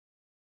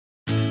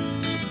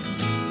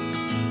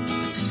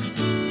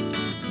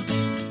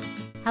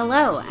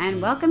Hello,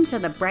 and welcome to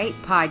the Bright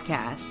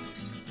Podcast.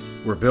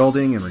 We're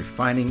building and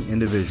refining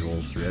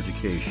individuals through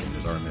education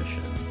is our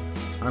mission.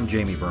 I'm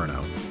Jamie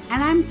Burno.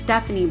 And I'm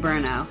Stephanie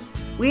Burno.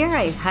 We are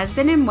a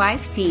husband and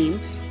wife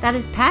team that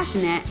is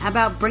passionate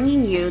about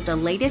bringing you the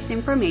latest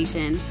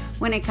information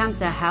when it comes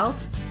to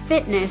health,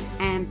 fitness,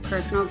 and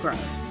personal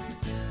growth.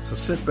 So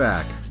sit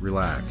back,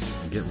 relax,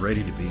 and get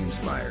ready to be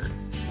inspired.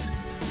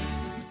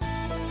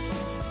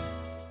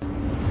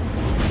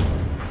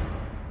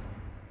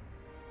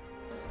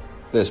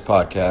 This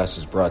podcast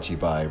is brought to you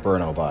by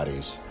Burno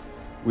Bodies.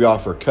 We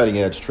offer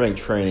cutting-edge strength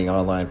training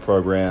online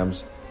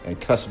programs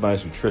and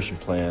customized nutrition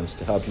plans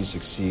to help you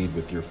succeed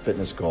with your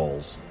fitness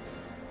goals.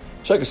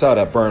 Check us out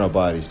at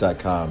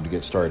burnobodies.com to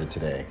get started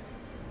today.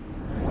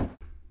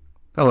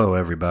 Hello,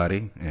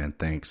 everybody, and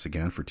thanks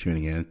again for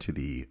tuning in to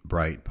the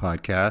Bright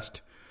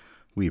Podcast.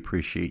 We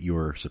appreciate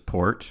your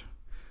support.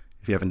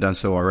 If you haven't done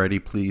so already,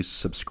 please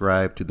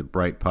subscribe to the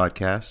Bright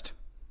Podcast.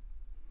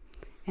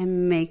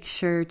 And make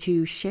sure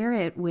to share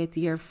it with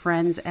your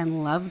friends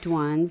and loved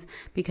ones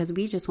because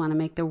we just want to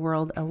make the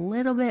world a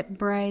little bit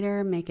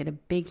brighter, make it a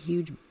big,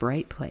 huge,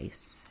 bright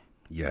place.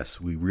 Yes,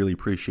 we really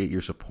appreciate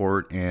your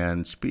support.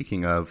 And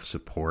speaking of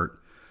support,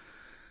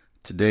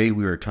 today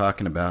we are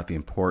talking about the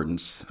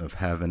importance of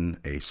having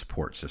a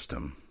support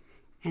system.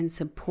 And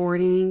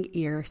supporting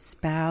your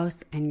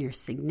spouse and your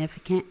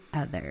significant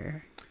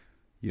other.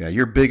 Yeah,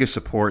 your biggest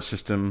support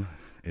system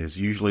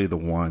is usually the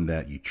one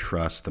that you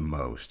trust the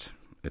most.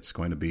 It's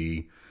going to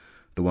be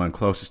the one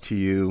closest to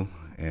you.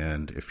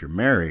 And if you're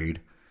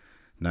married,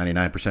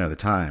 99% of the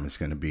time it's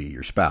going to be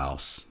your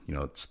spouse. You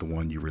know, it's the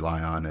one you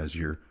rely on as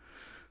your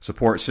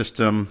support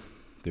system.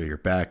 They're your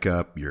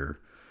backup, your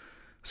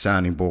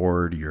sounding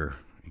board, your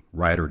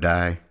ride or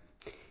die.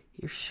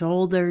 Your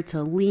shoulder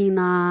to lean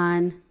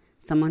on.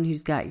 Someone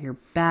who's got your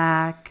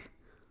back.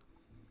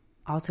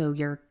 Also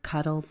your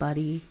cuddle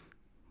buddy.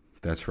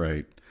 That's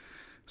right.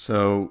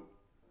 So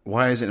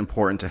why is it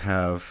important to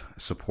have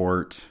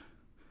support?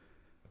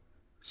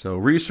 So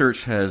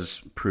research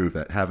has proved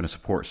that having a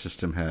support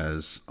system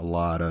has a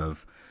lot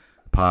of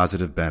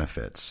positive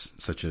benefits,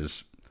 such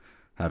as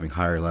having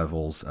higher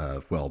levels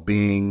of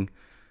well-being,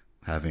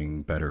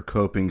 having better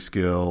coping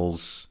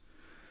skills,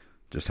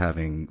 just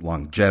having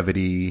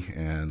longevity,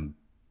 and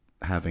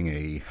having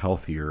a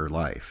healthier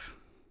life.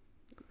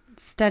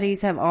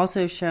 Studies have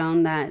also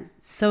shown that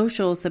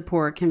social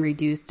support can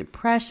reduce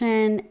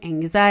depression,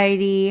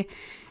 anxiety,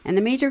 and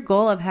the major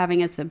goal of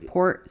having a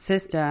support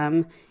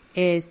system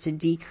is to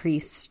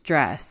decrease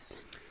stress.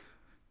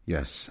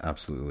 Yes,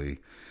 absolutely.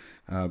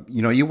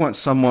 You want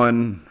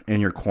someone in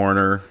your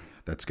corner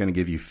that's going to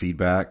give you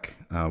feedback,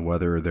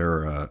 whether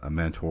they're a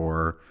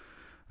mentor,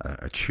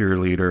 a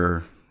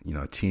cheerleader,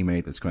 a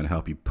teammate that's going to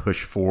help you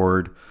push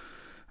forward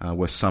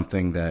with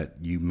something that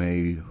you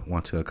may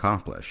want to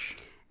accomplish.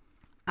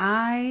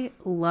 I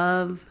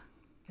love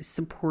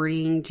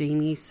supporting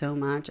Jamie so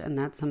much, and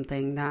that's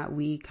something that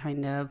we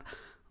kind of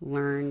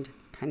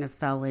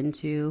fell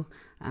into.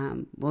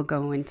 We'll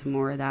go into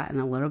more of that in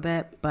a little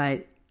bit,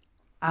 but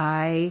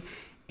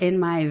in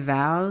my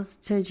vows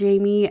to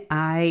Jamie,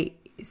 I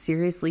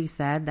seriously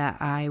said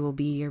that I will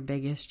be your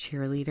biggest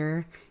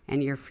cheerleader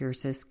and your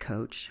fiercest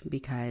coach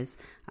because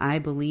I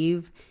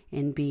believe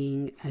in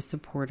being a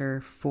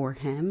supporter for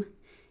him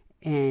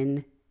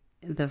in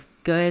the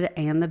good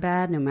and the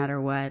bad. No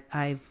matter what,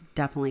 I've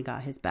definitely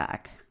got his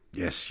back.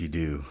 Yes, you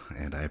do,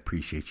 and I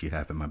appreciate you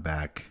having my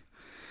back.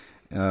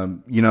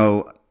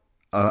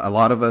 A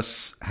lot of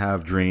us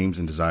have dreams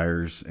and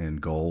desires and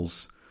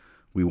goals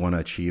we want to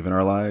achieve in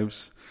our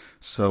lives.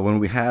 So when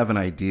we have an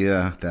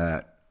idea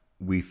that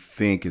we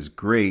think is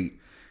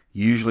great,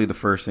 usually the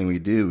first thing we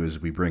do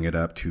is we bring it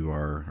up to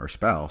our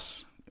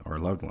spouse, our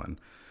loved one.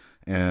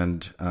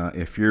 And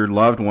if your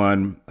loved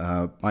one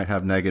might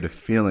have negative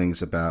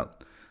feelings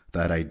about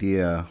that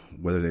idea,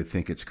 whether they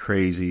think it's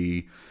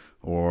crazy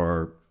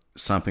or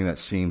something that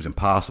seems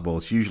impossible,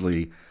 it's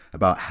usually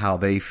about how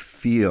they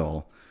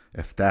feel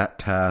if that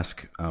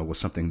task was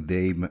something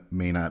they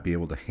may not be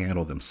able to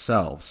handle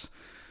themselves.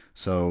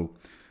 So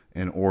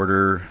in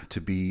order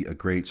to be a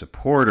great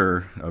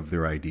supporter of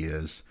their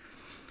ideas,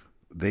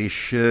 they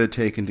should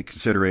take into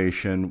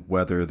consideration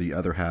whether the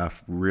other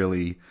half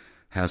really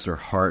has their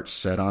heart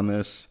set on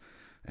this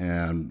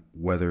and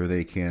whether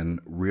they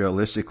can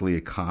realistically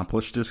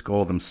accomplish this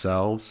goal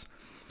themselves.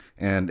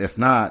 And if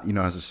not,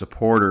 as a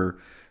supporter,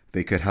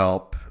 they could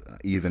help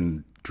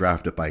even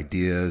draft up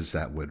ideas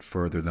that would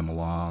further them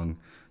along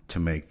to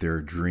make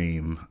their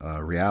dream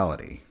a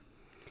reality.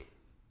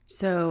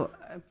 So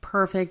a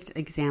perfect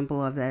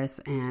example of this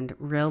and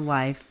real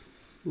life,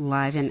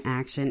 live in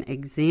action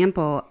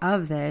example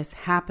of this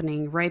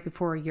happening right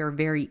before your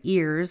very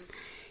ears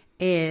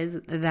is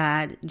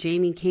that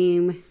Jamie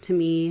came to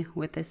me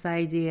with this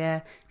idea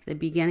at the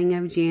beginning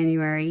of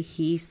January.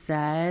 He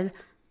said,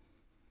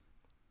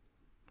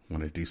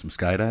 "Want to do some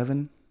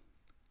skydiving?"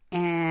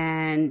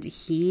 And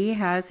he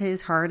has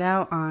his heart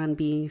out on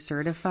being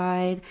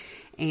certified.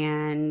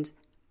 And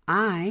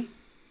I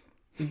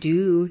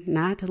do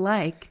not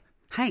like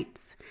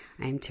heights.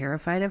 I'm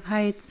terrified of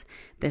heights.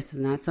 This is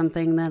not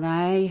something that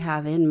I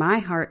have in my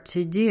heart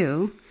to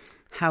do.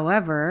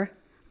 However,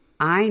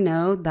 I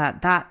know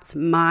that that's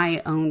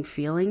my own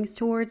feelings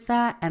towards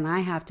that, and I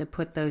have to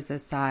put those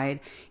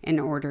aside in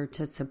order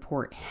to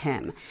support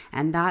him.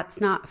 And that's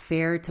not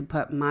fair to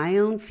put my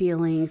own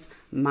feelings,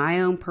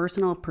 my own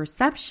personal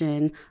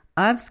perception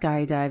of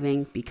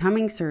skydiving,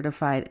 becoming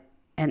certified,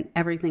 and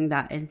everything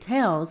that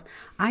entails.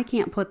 I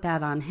can't put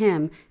that on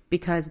him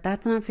because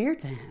that's not fair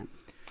to him.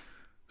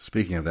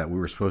 Speaking of that, we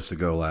were supposed to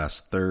go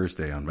last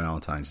Thursday on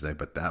Valentine's Day,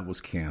 but that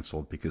was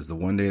canceled because the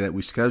one day that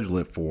we scheduled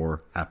it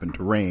for happened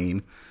to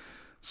rain.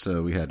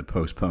 So we had to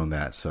postpone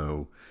that.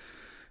 So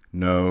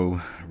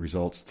no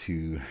results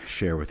to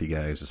share with you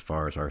guys as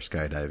far as our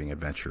skydiving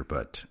adventure.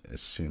 But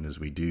as soon as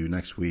we do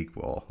next week,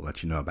 we'll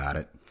let you know about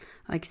it.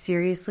 Like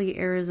seriously,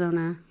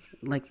 Arizona,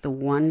 like the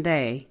one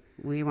day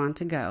we want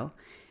to go.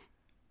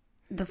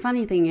 The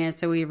funny thing is,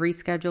 so we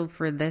rescheduled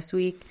for this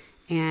week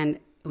and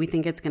we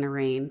think it's going to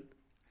rain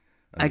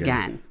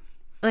again.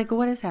 Like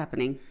what is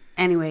happening?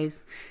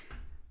 Anyways,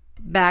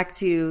 back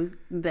to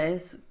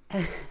this.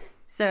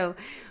 So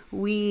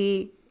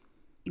Jamie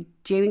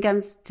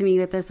comes to me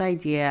with this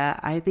idea.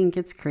 I think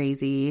it's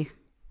crazy.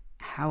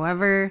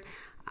 However,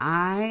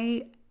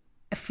 I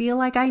feel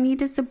like I need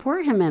to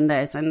support him in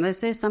this. And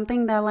this is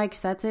something that like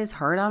sets his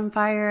heart on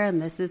fire.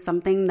 And this is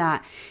something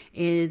that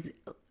it's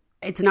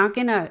not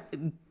going to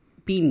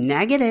be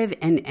negative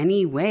in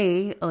any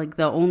way. Like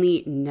the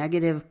only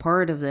negative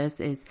part of this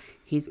is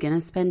he's going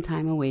to spend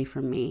time away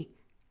from me,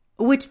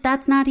 which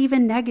that's not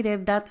even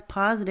negative. That's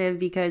positive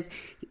because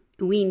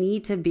we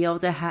need to be able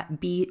to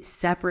be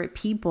separate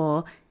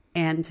people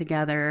and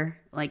together.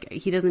 Like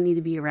he doesn't need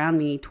to be around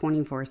me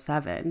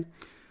 24/7.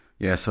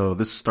 Yeah. So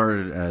this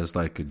started as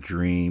like a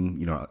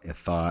dream, a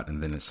thought,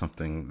 and then it's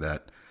something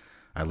that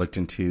I looked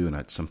into, and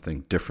it's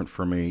something different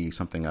for me,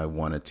 something I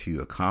wanted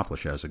to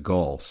accomplish as a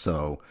goal.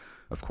 So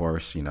of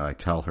course, I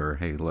tell her,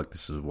 hey, look,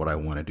 this is what I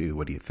want to do.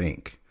 What do you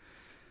think?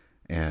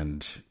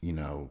 And,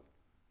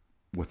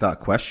 without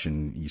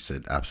question, you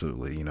said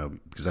absolutely,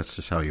 because that's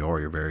just how you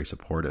are. You're very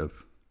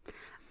supportive.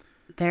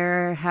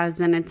 There has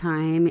been a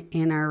time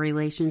in our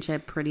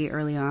relationship pretty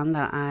early on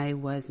that I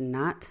was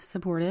not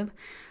supportive.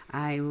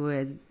 I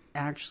was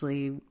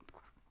actually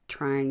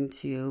trying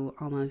to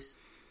almost,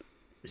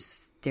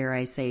 dare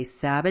I say,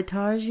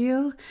 sabotage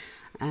you.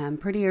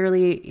 Pretty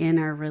early in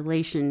our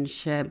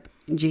relationship,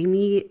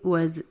 Jamie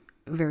was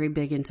very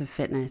big into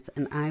fitness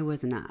and I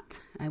was not.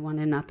 I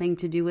wanted nothing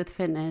to do with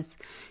fitness.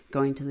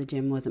 Going to the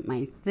gym wasn't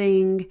my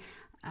thing.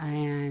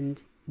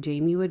 And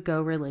Jamie would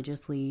go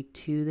religiously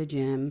to the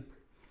gym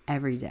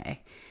every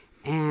day.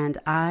 And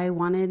I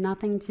wanted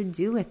nothing to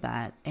do with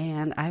that.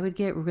 And I would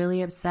get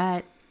really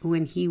upset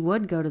when he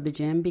would go to the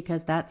gym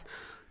because that's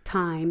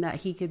time that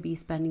he could be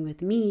spending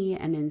with me.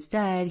 And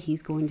instead,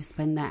 he's going to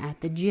spend that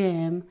at the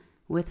gym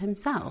with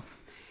himself.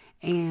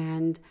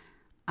 And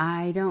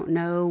I don't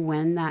know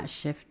when that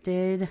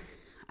shifted.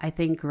 I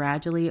think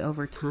gradually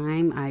over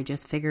time, I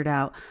just figured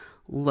out,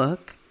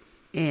 look,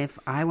 if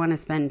I want to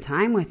spend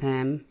time with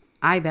him,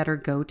 I better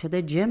go to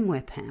the gym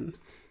with him.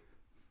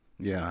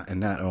 Yeah, and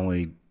not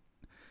only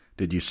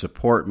did you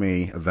support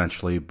me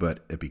eventually,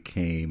 but it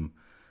became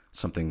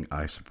something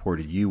I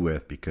supported you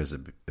with because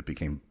it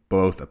became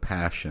both a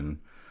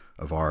passion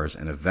of ours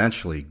and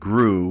eventually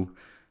grew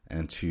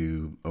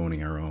into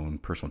owning our own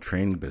personal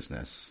training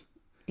business.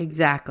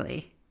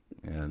 Exactly.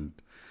 And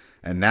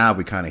now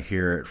we kind of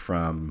hear it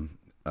from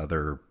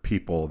other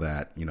people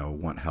that,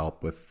 want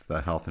help with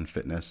health and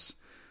fitness.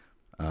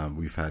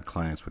 We've had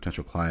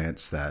potential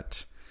clients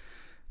that,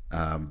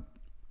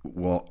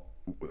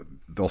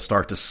 they'll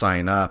start to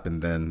sign up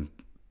and then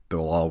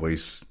they'll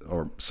always,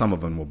 or some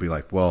of them will be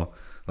like, well,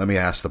 let me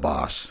ask the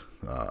boss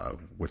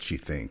what she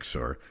thinks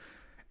or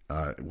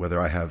whether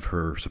I have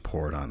her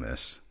support on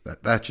this.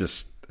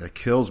 That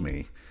kills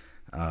me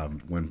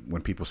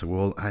when people say,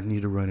 well, I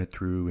need to run it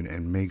through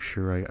and make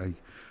sure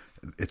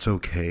it's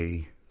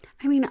okay.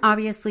 I mean,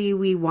 obviously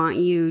we want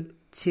you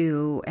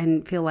to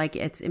and feel like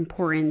it's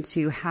important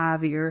to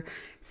have your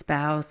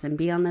spouse and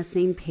be on the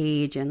same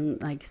page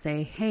and like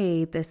say,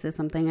 hey, this is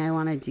something I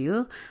want to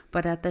do.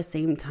 But at the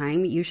same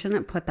time, you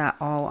shouldn't put that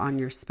all on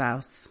your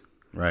spouse.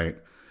 Right.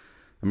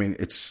 I mean,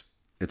 it's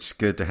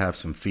good to have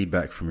some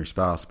feedback from your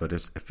spouse, but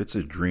if it's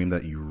a dream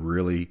that you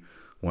really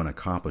want to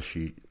accomplish,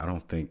 I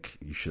don't think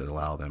you should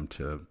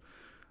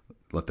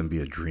let them be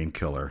a dream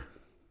killer.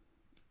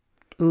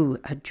 Ooh,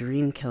 a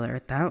dream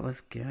killer. That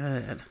was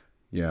good.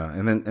 Yeah.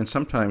 And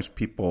sometimes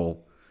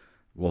people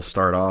will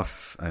start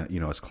off,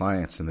 as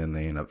clients, and then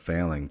they end up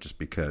failing just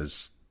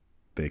because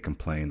they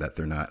complain that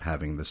they're not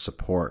having the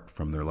support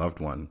from their loved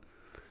one,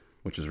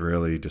 which is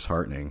really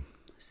disheartening.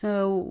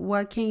 So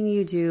what can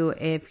you do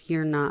if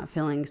you're not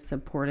feeling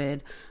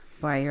supported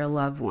by your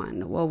loved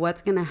one? Well,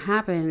 what's going to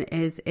happen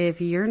is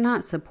if you're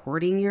not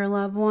supporting your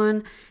loved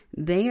one,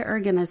 they are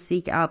going to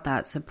seek out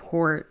that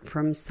support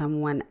from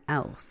someone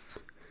else.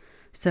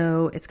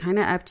 So it's kind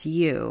of up to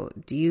you.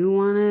 Do you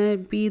want to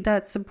be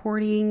that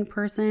supporting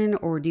person,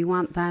 or do you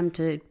want them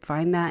to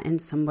find that in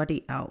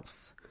somebody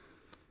else?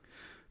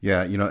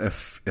 Yeah,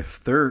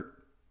 if their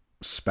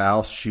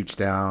spouse shoots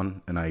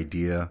down an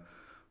idea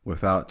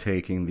without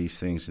taking these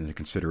things into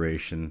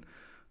consideration,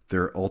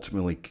 they're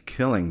ultimately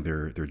killing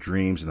their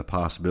dreams and the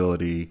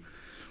possibility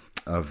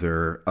of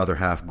their other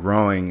half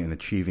growing and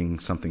achieving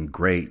something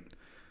great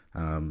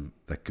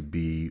that could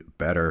be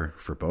better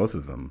for both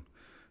of them.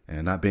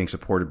 And not being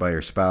supported by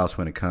your spouse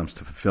when it comes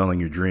to fulfilling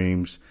your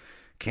dreams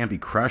can be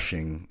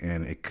crushing,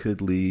 and it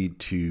could lead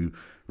to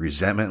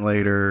resentment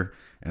later,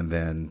 and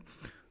then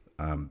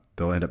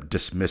they'll end up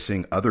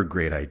dismissing other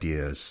great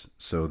ideas,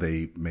 so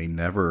they may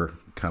never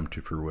come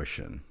to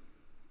fruition.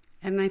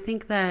 And I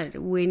think that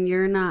when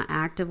you're not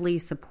actively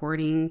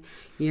supporting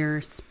your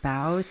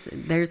spouse,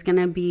 there's going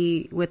to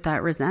be, with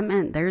that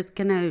resentment, there's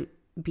going to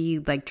be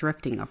like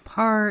drifting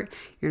apart.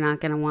 You're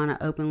not going to want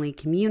to openly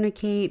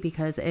communicate,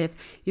 because if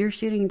you're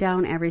shooting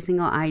down every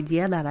single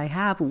idea that I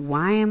have,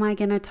 why am I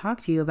going to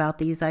talk to you about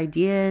these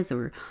ideas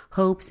or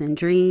hopes and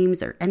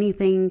dreams or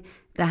anything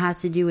that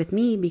has to do with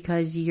me,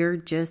 because you're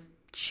just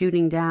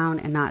shooting down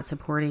and not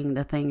supporting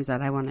the things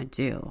that I want to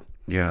do.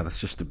 Yeah, that's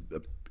just a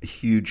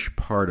huge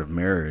part of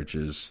marriage,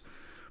 is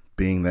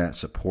being that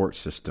support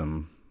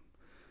system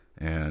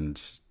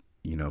and,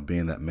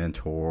 being that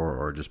mentor,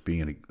 or just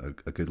being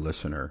a good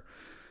listener.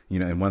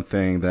 And one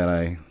thing that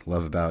I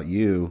love about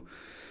you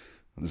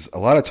is a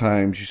lot of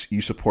times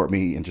you support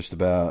me in just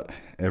about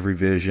every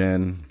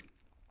vision,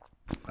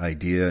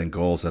 idea, and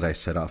goals that I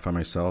set out for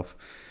myself.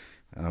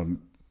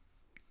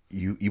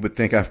 You would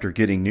think after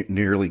getting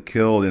nearly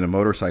killed in a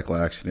motorcycle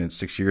accident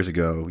 6 years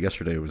ago,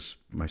 yesterday was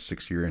my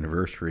 6-year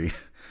anniversary,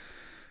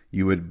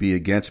 you would be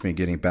against me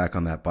getting back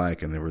on that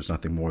bike, and there was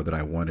nothing more that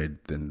I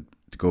wanted than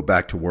to go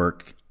back to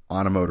work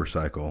on a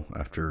motorcycle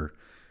after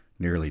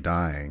nearly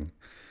dying.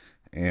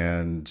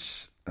 And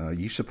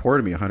you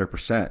supported me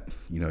 100%,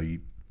 you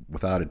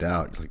without a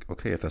doubt. You're like,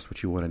 okay, if that's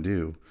what you want to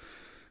do.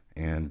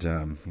 And,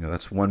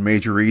 that's one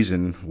major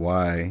reason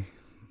why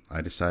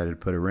I decided to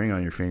put a ring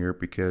on your finger,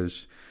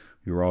 because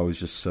you were always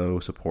just so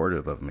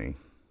supportive of me.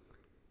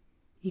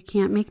 You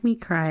can't make me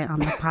cry on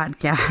the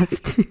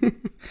podcast.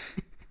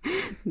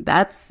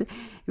 That's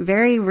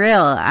very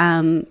real.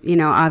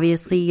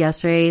 Obviously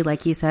yesterday,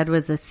 like you said,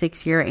 was a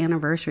 6-year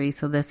anniversary.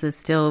 So this is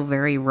still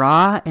very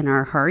raw in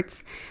our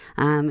hearts.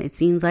 It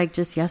seems like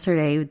just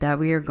yesterday that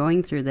we are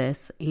going through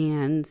this,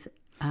 and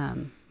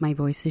my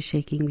voice is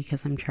shaking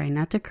because I'm trying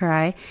not to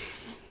cry.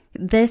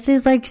 This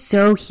is like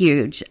so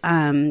huge.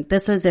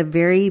 This was a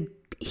very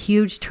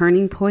huge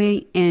turning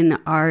point in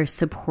our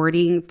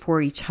supporting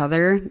for each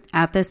other.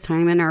 At this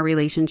time in our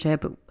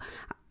relationship,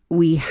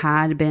 we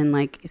had been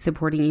like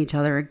supporting each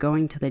other,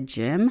 going to the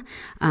gym.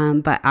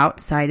 But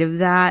outside of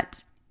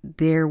that,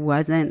 there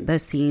wasn't the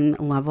same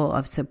level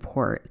of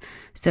support.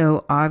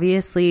 So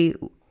obviously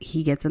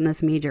he gets in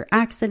this major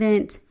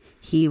accident.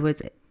 He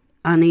was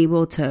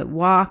unable to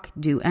walk,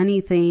 do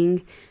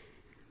anything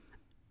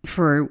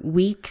for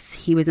weeks.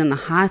 He was in the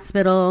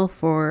hospital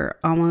for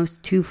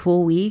almost 2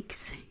 full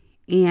weeks.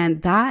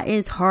 And that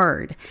is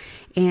hard.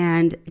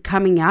 And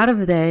coming out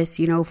of this,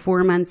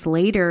 4 months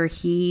later,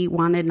 he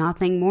wanted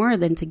nothing more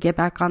than to get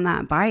back on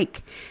that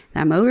bike,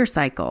 that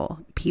motorcycle.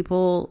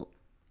 People,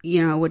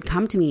 would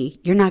come to me,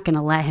 "You're not going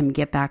to let him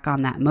get back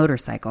on that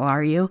motorcycle,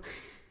 are you?"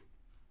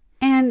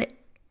 And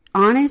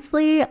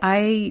honestly,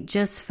 I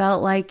just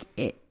felt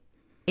like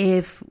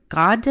if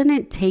God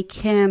didn't take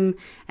him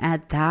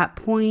at that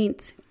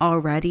point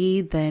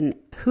already, then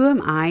who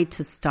am I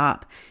to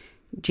stop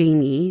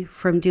Jamie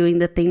from doing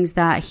the things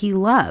that he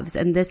loves?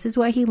 And this is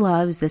what he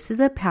loves. This is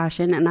a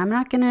passion, and I'm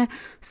not going to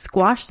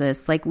squash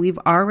this. Like, we've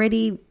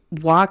already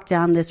walked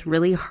down this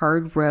really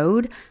hard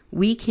road.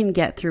 We can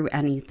get through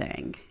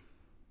anything.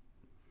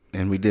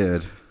 And we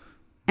did.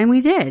 And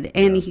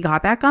he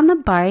got back on the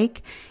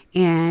bike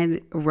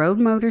and rode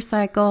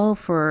motorcycle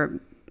for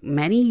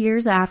many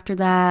years after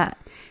that.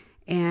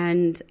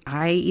 And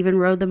I even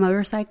rode the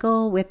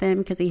motorcycle with him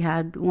because he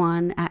had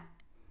one at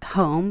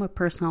home, a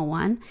personal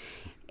one.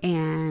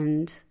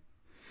 And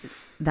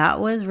that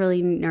was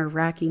really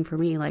nerve-wracking for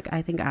me. Like,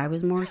 I think I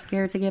was more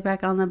scared to get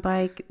back on the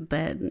bike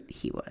than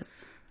he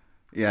was.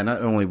 Yeah,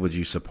 not only would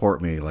you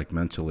support me, like,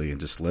 mentally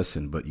and just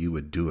listen, but you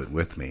would do it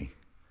with me,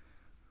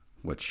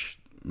 which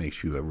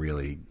makes you a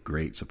really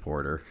great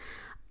supporter.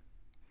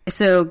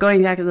 So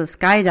going back to the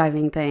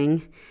skydiving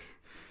thing,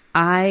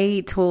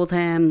 I told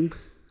him,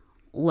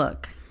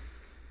 look,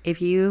 if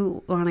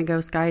you want to go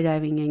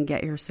skydiving and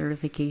get your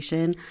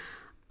certification,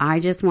 I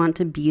just want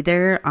to be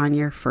there on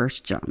your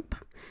first jump.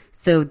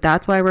 So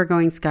that's why we're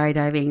going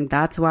skydiving.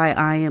 That's why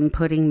I am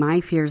putting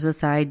my fears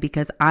aside,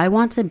 because I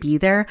want to be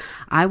there.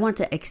 I want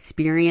to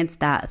experience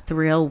that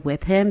thrill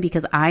with him,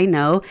 because I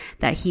know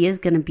that he is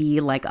going to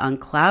be like on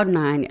cloud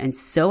 9 and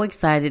so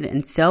excited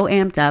and so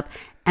amped up.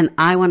 And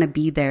I want to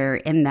be there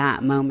in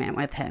that moment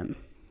with him.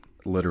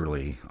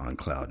 Literally on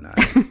cloud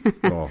 9.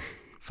 Well,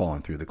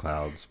 falling through the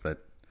clouds,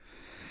 but.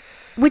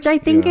 Which I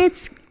think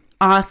it's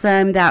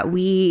awesome that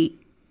we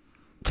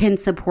can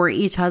support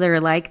each other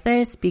like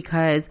this,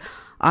 because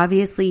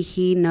obviously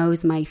he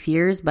knows my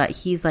fears, but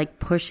he's like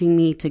pushing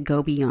me to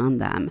go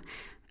beyond them.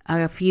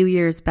 A few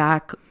years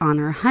back on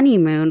our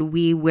honeymoon,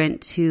 we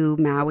went to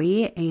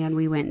Maui and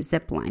we went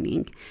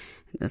ziplining.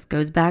 This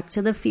goes back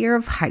to the fear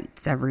of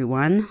heights,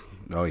 everyone.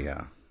 Oh,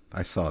 yeah.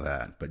 I saw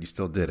that, but you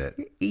still did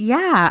it.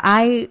 Yeah,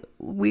 and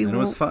it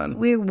was fun.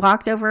 We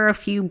walked over a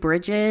few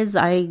bridges.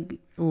 I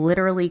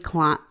literally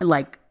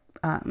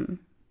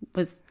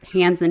was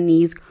hands and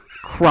knees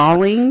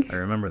crawling. I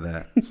remember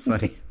that. It's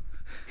funny.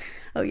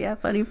 Oh yeah,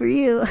 funny for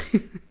you.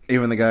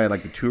 Even the guy,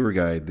 like the tour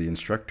guide, the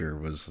instructor,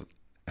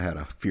 had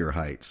a fear of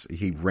heights.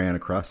 He ran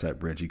across that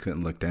bridge. He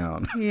couldn't look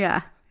down.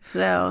 Yeah.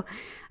 So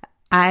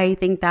I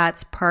think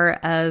that's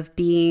part of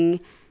being,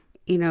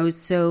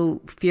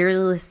 so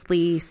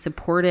fearlessly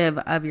supportive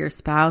of your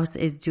spouse,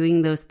 is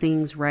doing those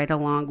things right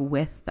along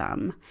with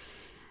them.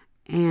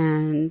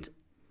 And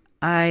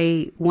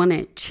I want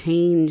to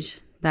change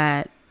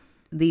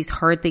these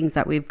hard things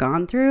that we've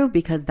gone through,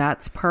 because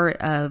that's part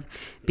of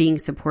being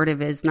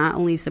supportive, is not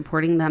only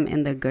supporting them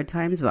in the good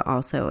times, but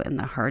also in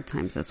the hard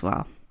times as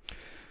well.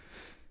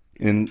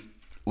 And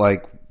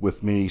like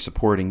with me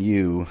supporting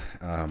you,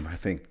 I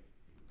think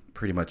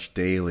pretty much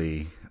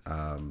daily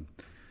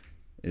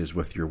is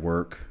with your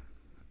work.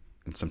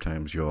 And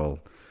sometimes you'll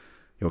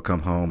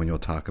come home and you'll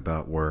talk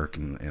about work,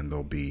 and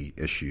there'll be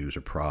issues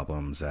or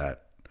problems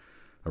that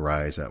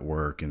arise at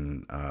work.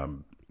 And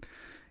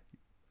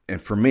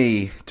for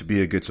me to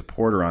be a good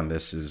supporter on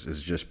this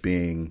is just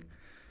being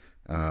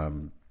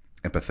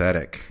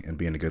empathetic and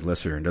being a good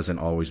listener. It doesn't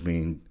always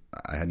mean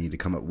I need to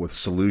come up with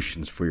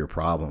solutions for your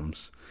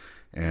problems.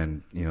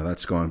 And,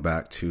 that's going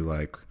back to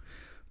like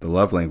the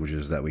love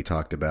languages that we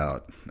talked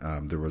about.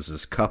 There was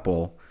this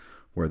couple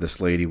where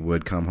this lady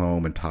would come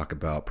home and talk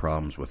about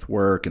problems with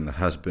work, and the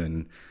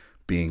husband,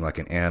 being like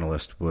an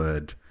analyst,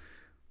 would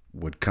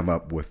come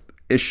up with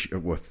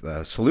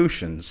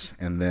solutions,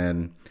 and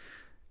then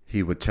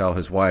he would tell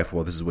his wife,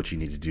 well, this is what you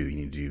need to do. You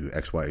need to do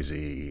X, Y,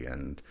 Z.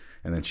 And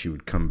then she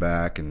would come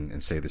back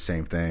and say the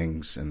same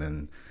things. And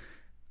then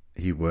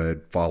he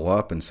would follow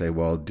up and say,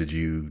 well, did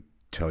you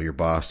tell your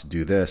boss to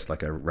do this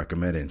like I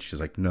recommended? And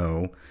she's like,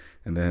 no.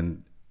 And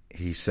then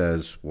he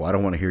says, well, I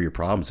don't want to hear your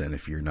problems then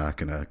if you're not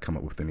going to come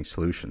up with any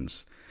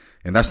solutions.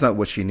 And that's not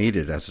what she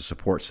needed as a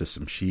support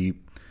system. She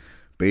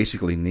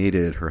basically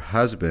needed her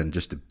husband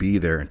just to be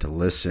there and to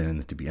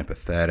listen, to be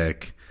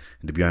empathetic,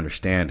 and to be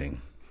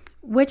understanding.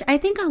 Which I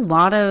think a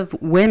lot of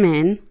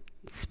women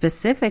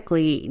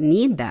specifically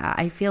need that.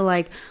 I feel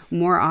like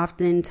more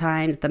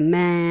oftentimes the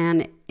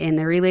man in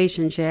the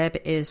relationship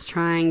is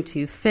trying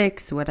to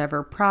fix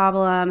whatever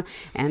problem,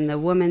 and the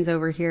woman's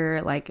over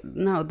here like,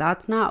 no,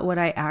 that's not what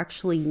I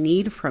actually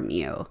need from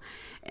you.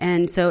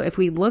 And so if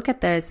we look at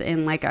this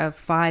in like a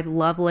 5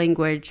 love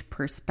language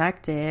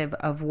perspective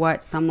of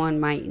what someone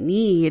might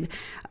need,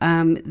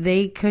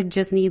 they could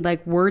just need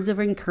like words of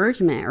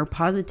encouragement or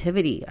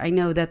positivity. I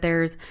know that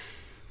there's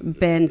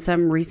been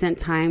some recent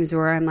times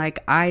where I'm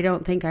like, I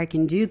don't think I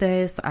can do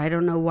this. I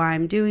don't know why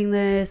I'm doing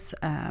this.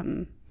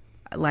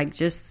 Like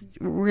just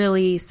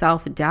really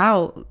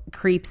self-doubt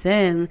creeps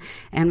in.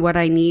 And what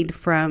I need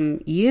from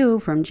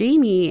you, from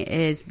Jamie,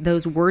 is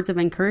those words of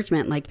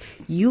encouragement. Like,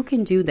 you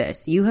can do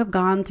this. You have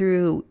gone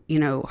through,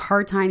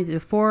 hard times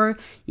before.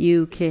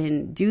 You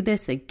can do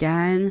this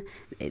again.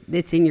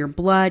 It's in your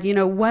blood,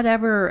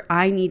 whatever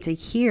I need to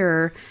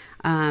hear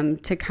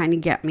to kind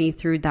of get me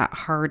through that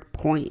hard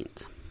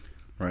point.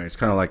 Right. It's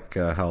kind of like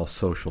how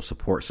social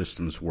support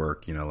systems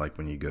work, like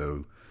when you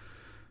go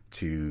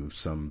to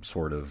some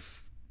sort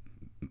of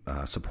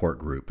support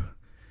group.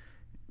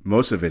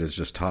 Most of it is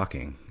just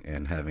talking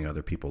and having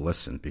other people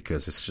listen,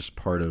 because it's just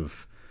part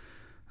of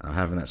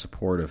having that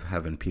support of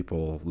having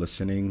people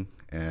listening,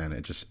 and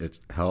it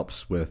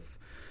helps with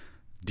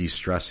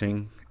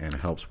de-stressing, and it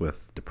helps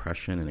with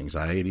depression and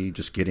anxiety,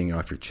 just getting it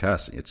off your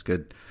chest. It's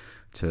good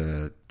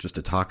to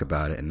talk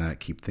about it and not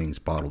keep things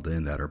bottled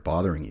in that are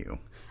bothering you.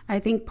 I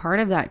think part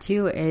of that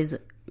too is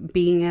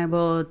being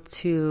able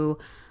to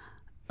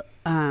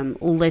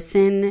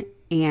listen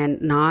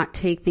and not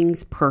take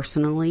things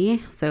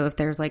personally. So if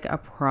there's like a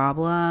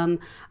problem,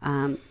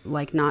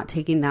 like not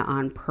taking that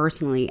on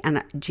personally.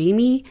 And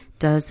Jamie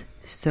does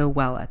so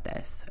well at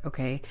this.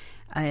 Okay.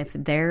 If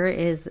there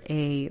is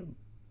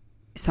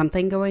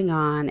something going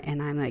on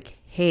and I'm like,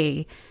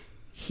 hey,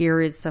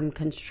 here is some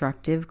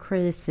constructive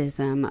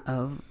criticism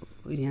of,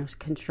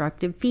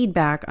 constructive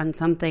feedback on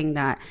something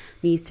that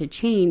needs to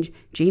change,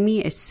 Jamie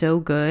is so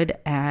good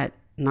at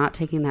not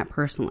taking that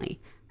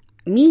personally.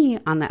 Me,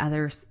 on the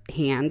other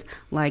hand,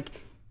 like,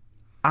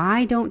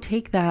 I don't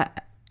take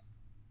that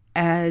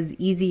as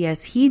easy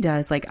as he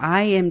does. Like,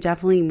 I am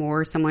definitely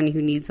more someone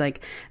who needs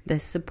like the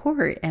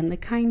support and the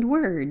kind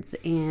words.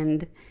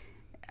 And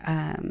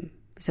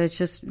so it's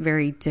just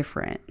very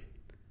different.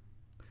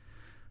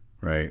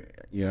 Right.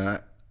 Yeah.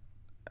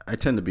 I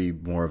tend to be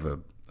more of a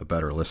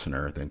better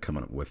listener than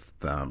coming up with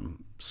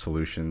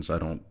solutions. I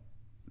don't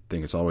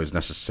think it's always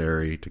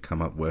necessary to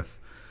come up with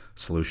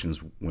solutions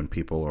when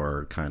people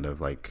are kind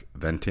of like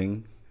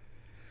venting.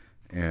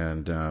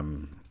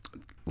 And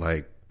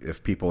like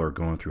if people are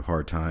going through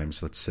hard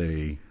times, let's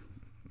say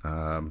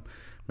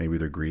maybe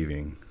they're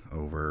grieving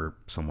over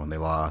someone they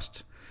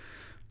lost,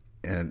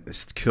 and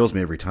it kills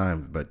me every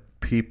time, but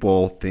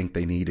people think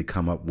they need to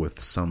come up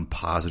with some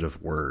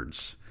positive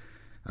words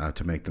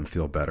to make them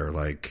feel better,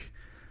 like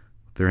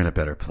they're in a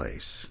better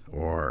place,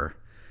 or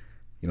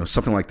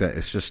something like that.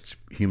 It's just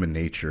human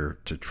nature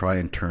to try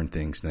and turn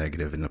things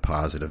negative into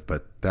positive,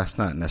 but that's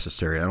not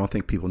necessary. I don't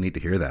think people need to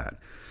hear that.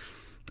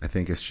 I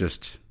think it's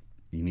just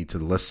you need to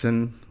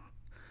listen,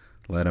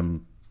 let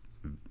them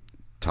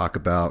talk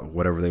about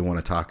whatever they want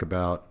to talk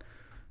about,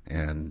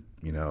 and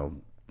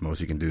most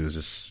you can do is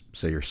just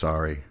say you're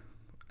sorry.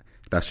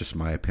 That's just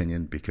my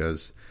opinion,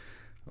 because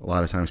a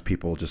lot of times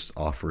people just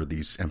offer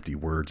these empty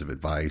words of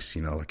advice,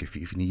 like if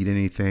you need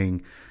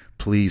anything,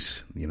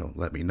 please,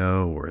 let me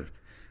know, or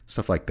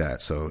stuff like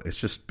that. So it's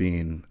just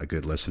being a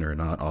good listener,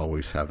 not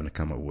always having to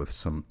come up with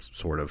some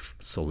sort of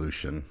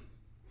solution.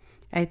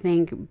 I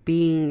think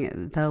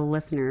being the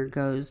listener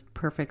goes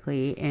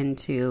perfectly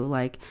into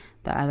like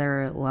the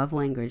other love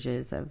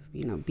languages of,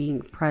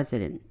 being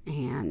present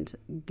and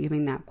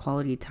giving that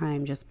quality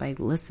time just by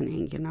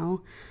listening,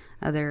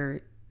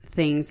 other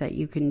things that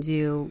you can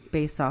do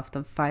based off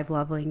the 5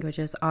 love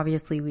languages.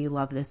 Obviously, we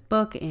love this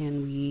book,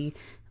 and we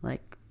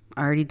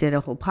already did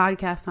a whole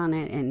podcast on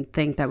it and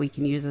think that we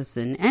can use this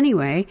in any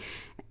way.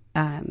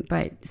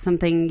 But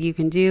something you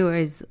can do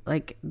is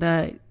like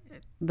the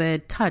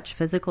touch,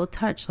 physical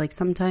touch. Like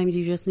sometimes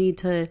you just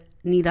need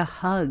a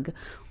hug,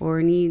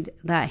 or need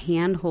that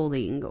hand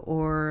holding,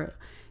 or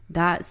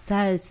that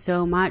says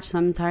so much.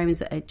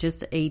 Sometimes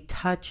just a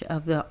touch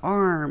of the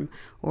arm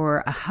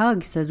or a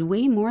hug says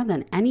way more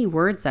than any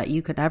words that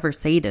you could ever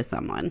say to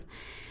someone.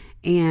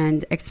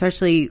 And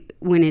especially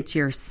when it's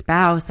your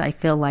spouse, I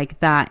feel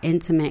like that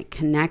intimate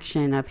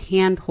connection of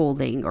hand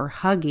holding or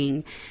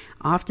hugging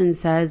often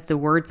says the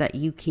words that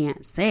you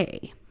can't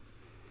say.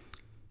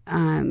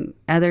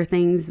 Other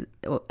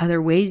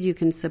ways you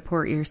can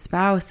support your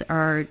spouse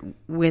are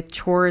with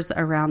chores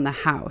around the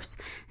house.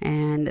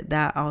 And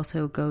that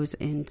also goes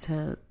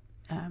into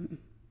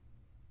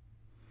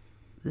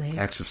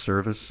acts of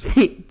service.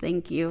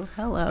 Thank you.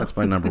 Hello. That's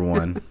my number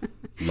 1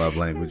 love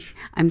language.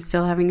 I'm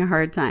still having a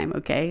hard time,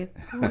 okay?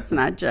 Let's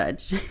not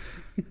judge.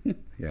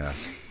 Yeah.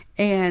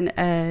 And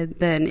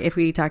then if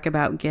we talk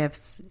about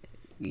gifts,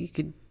 you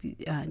could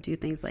do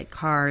things like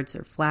cards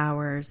or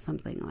flowers,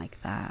 something like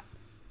that.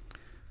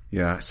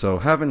 Yeah, so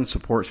having a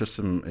support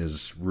system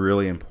is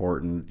really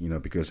important,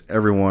 because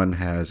everyone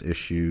has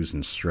issues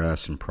and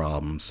stress and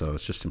problems. So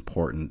it's just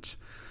important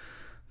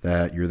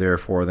that you're there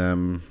for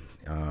them.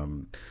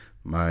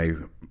 My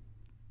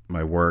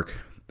work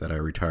that I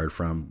retired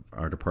from,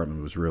 our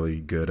department was really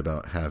good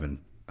about having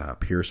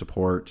peer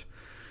support.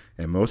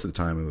 And most of the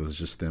time it was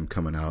just them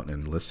coming out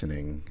and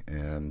listening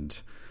and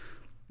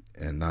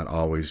not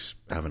always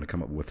having to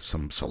come up with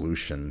some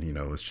solution.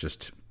 It's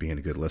just being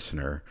a good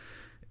listener.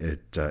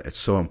 It's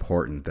so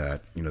important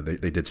that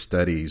they did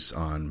studies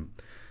on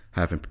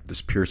having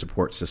this peer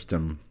support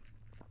system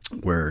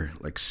where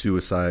like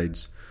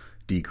suicides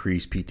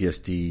decreased,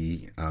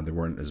 PTSD, there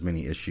weren't as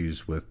many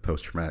issues with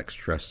post-traumatic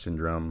stress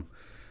syndrome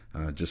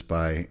just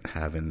by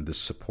having this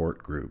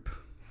support group.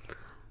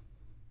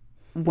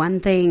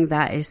 One thing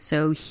that is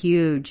so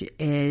huge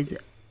is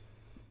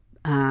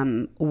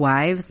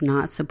wives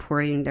not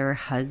supporting their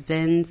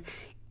husbands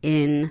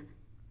in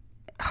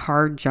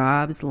hard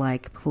jobs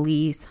like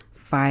police,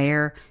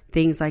 fire,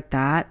 things like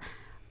that.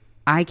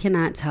 I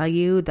cannot tell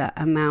you the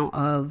amount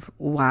of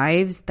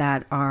wives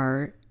that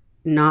are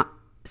not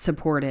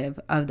supportive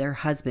of their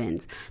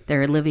husbands.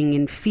 They're living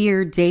in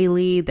fear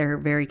daily. They're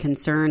very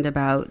concerned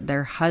about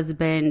their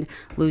husband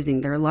losing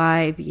their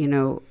life,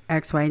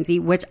 X, Y, and Z,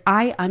 which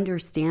I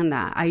understand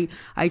that.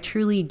 I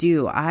truly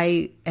do.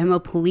 I am a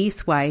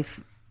police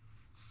wife,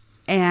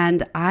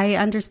 and I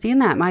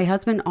understand that. My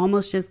husband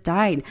almost just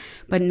died,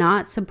 but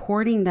not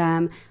supporting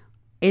them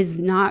is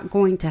not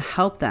going to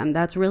help them.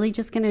 That's really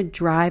just going to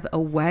drive a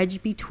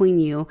wedge between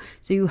you.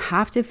 So you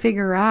have to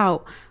figure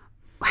out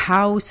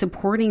how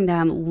supporting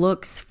them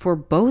looks for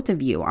both of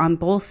you on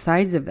both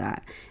sides of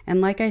that.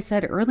 And like I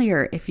said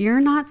earlier, if you're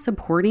not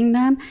supporting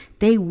them,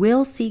 they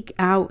will seek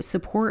out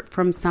support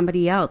from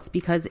somebody else,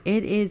 because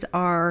it is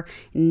our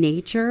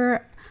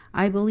nature,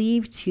 I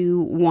believe,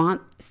 to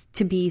want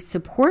to be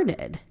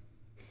supported.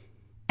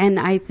 And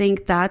I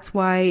think that's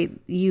why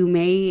you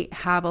may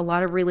have a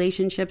lot of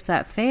relationships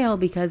that fail,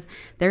 because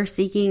they're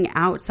seeking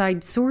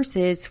outside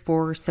sources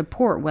for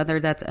support,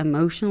 whether that's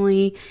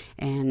emotionally,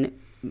 and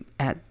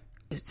at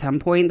some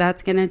point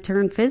that's going to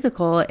turn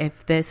physical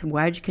if this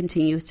wedge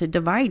continues to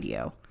divide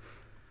you.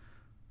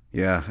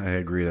 Yeah, I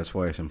agree. That's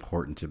why it's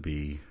important to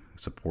be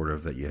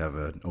supportive, that you have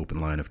an open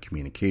line of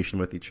communication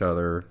with each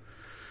other,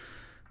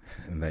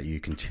 and that you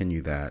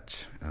continue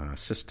that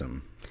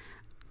system.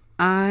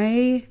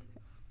 I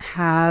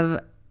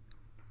have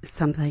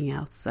something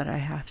else that I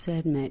have to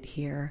admit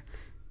here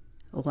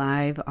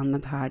live on the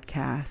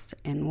podcast.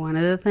 And one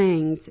of the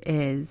things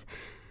is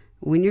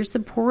when you're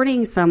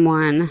supporting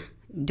someone,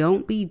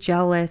 Don't be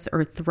jealous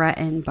or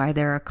threatened by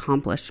their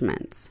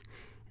accomplishments.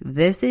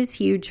 This is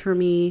huge for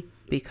me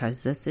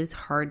because this is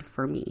hard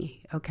for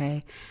me,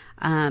 okay?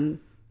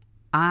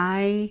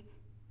 I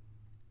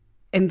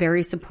am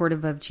very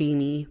supportive of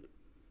Jamie,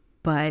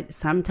 but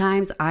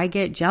sometimes I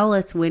get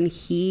jealous when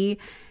he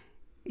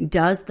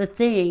does the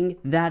thing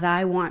that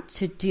I want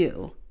to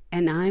do.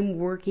 And I'm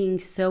working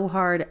so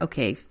hard.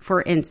 Okay,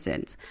 for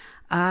instance,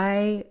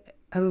 I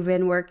have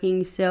been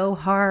working so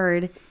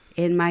hard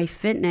in my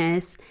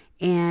fitness.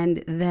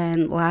 And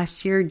then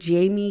last year,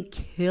 Jamie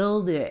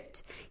killed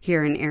it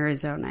here in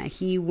Arizona.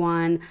 He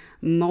won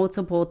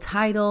multiple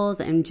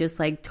titles and just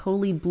like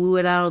totally blew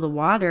it out of the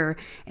water.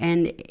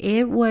 And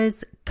it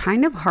was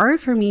kind of hard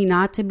for me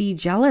not to be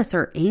jealous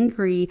or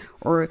angry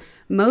or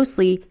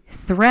mostly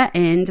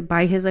threatened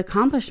by his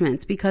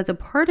accomplishments, because a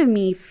part of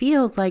me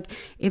feels like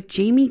if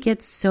Jamie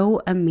gets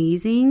so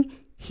amazing,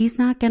 he's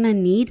not going to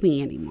need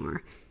me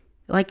anymore.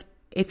 Like,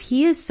 if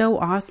he is so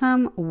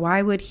awesome,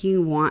 why would he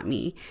want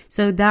me?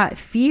 So that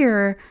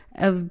fear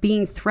of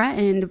being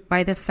threatened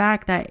by the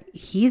fact that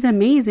he's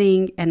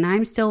amazing and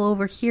I'm still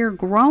over here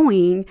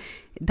growing,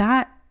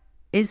 that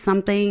is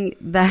something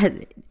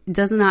that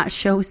does not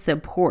show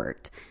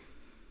support.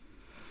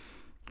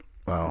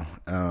 Well,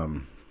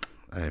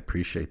 I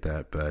appreciate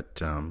that,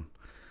 but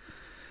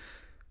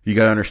you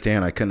got to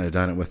understand, I couldn't have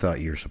done it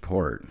without your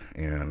support,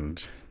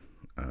 and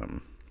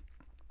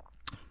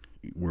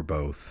we're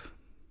both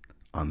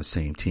on the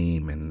same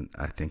team, and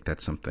I think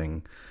that's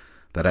something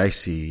that I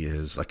see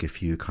is like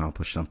if you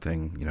accomplish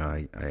something, you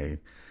know,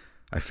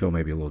 I feel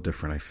maybe a little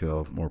different. I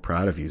feel more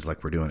proud of you. It's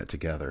like we're doing it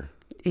together.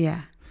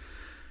 Yeah.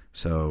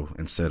 So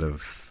instead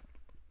of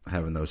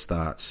having those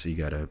thoughts, you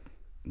gotta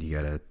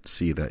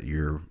see that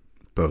you're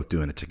both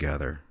doing it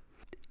together.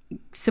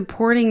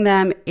 Supporting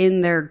them in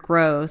their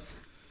growth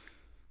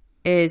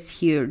is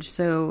huge.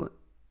 So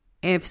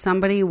if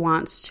somebody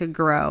wants to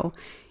grow,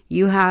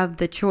 you have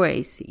the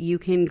choice. You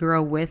can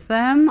grow with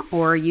them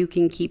or you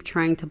can keep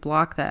trying to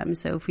block them.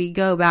 So if we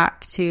go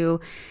back to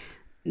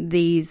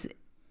these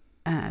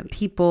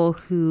people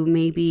who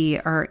maybe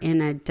are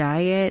in a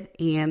diet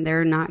and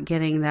they're not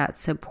getting that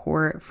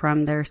support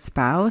from their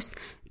spouse,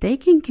 they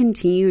can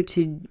continue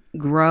to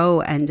grow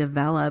and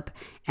develop,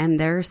 and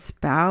their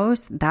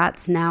spouse,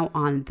 that's now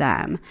on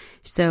them.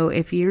 So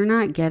if you're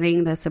not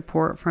getting the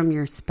support from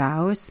your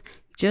spouse,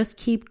 just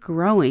keep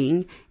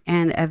growing,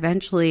 and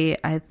eventually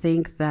I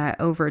think that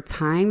over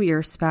time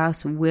your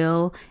spouse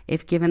will,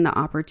 if given the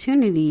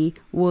opportunity,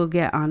 will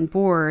get on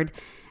board,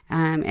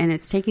 and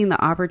it's taking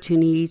the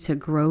opportunity to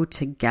grow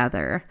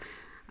together.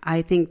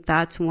 I think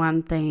that's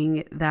one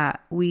thing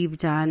that we've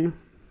done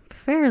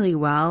fairly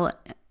well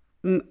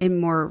in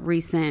more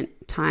recent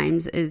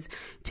times, is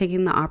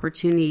taking the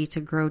opportunity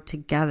to grow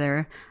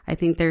together. I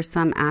think there's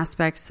some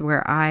aspects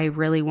where I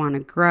really want to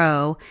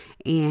grow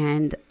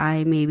and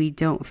I maybe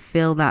don't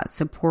feel that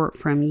support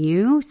from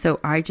you. So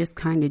I just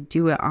kind of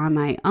do it on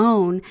my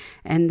own.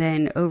 And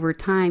then over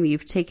time,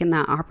 you've taken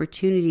that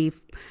opportunity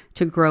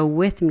to grow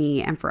with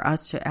me and for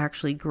us to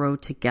actually grow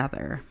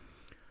together.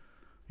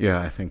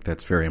 Yeah, I think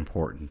that's very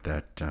important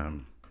that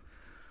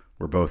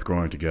we're both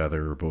growing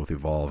together, we're both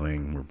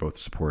evolving, we're both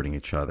supporting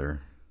each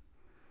other.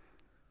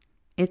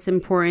 It's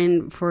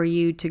important for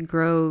you to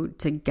grow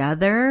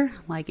together.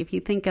 Like if you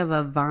think of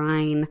a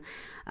vine,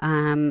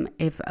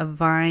 if a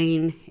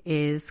vine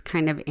is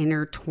kind of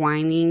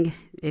intertwining,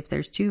 if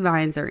there's two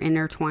vines that are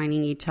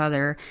intertwining each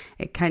other,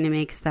 it kind of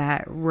makes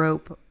that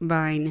rope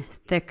vine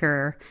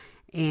thicker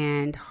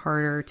and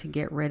harder to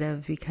get rid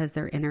of because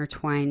they're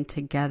intertwined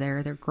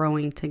together. They're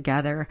growing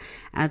together,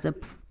 as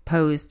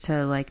opposed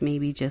to like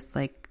maybe just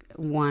like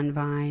one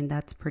vine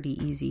that's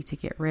pretty easy to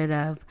get rid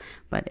of.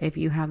 But if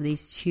you have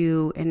these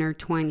two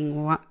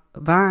intertwining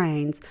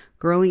vines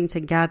growing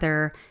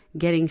together,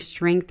 getting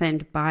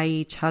strengthened by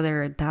each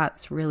other,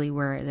 that's really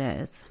where it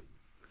is.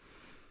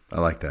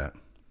 I like that.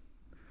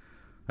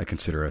 I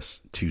consider us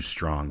two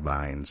strong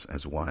vines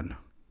as one.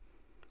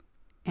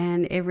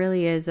 And it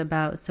really is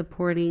about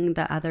supporting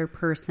the other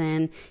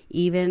person,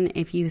 even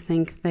if you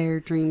think their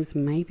dreams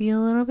might be a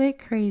little bit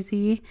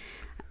crazy.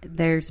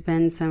 There's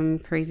been some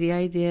crazy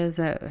ideas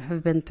that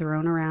have been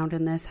thrown around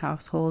in this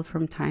household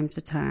from time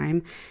to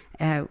time.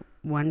 At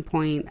one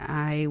point,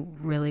 I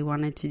really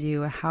wanted to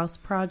do a house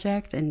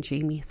project, and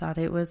Jamie thought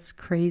it was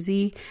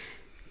crazy.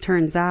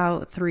 Turns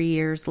out 3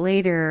 years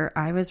later,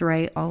 I was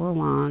right all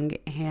along,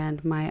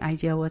 and my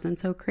idea wasn't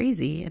so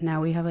crazy. And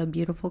now we have a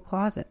beautiful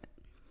closet.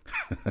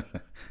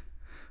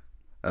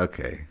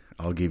 Okay,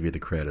 I'll give you the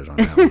credit on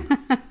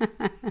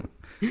that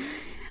one.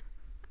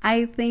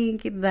 I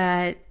think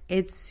that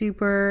it's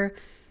super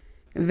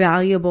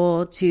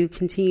valuable to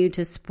continue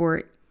to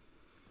support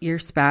your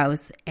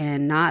spouse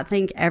and not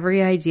think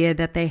every idea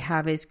that they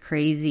have is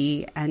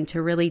crazy, and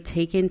to really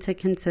take into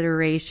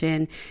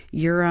consideration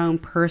your own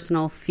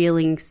personal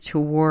feelings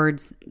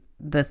towards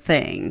the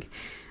thing.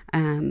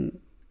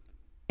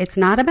 It's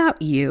not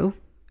about you.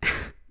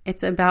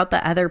 It's about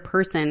the other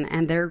person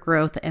and their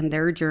growth and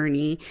their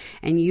journey,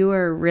 and you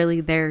are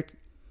really there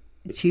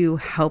to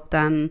help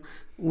them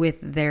with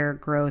their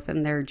growth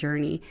and their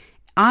journey.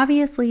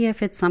 Obviously,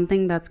 if it's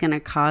something that's going to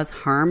cause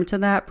harm to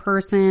that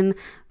person,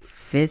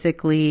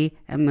 physically,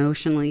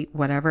 emotionally,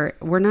 whatever,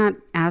 we're not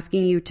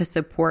asking you to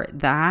support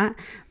that.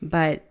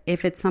 But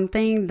if it's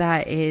something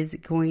that is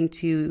going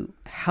to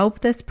help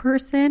this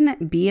person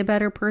be a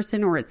better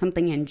person, or it's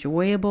something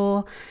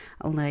enjoyable,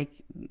 like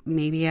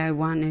maybe I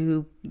want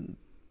to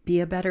be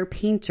a better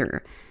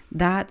painter,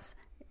 that's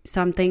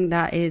something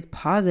that is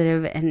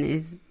positive and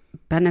is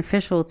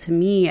beneficial to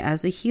me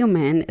as a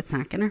human. It's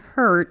not going to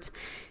hurt.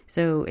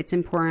 So it's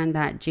important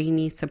that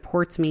Jamie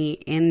supports me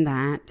in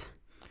that.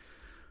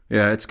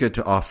 Yeah, it's good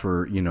to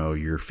offer,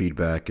 your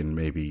feedback, and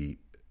maybe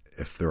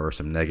if there are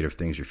some negative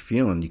things you're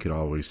feeling, you could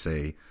always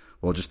say,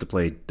 well, just to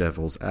play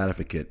devil's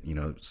advocate,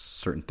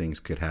 certain things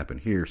could happen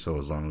here. So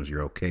as long as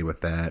you're okay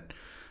with that,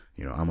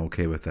 I'm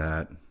okay with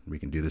that. We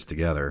can do this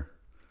together.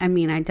 I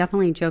mean, I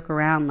definitely joke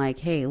around like,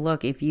 hey,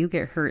 look, if you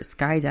get hurt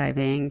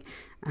skydiving,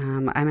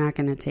 I'm not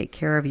going to take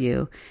care of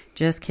you.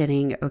 Just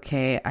kidding.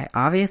 Okay, I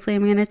obviously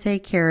am going to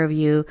take care of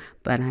you,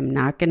 but I'm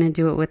not going to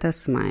do it with a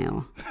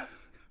smile.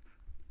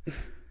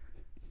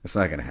 It's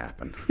not going to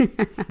happen.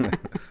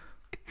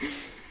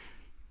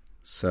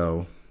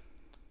 So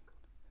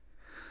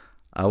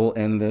I will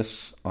end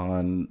this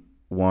on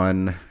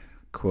one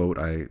quote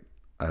I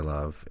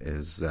love,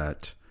 is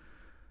that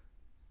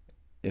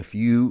if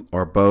you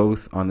are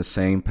both on the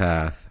same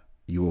path,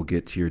 you will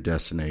get to your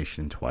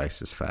destination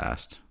twice as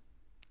fast.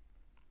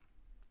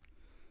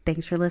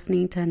 Thanks for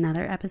listening to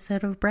another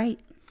episode of Bright.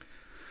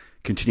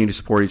 Continue to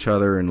support each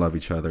other and love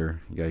each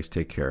other. You guys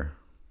take care.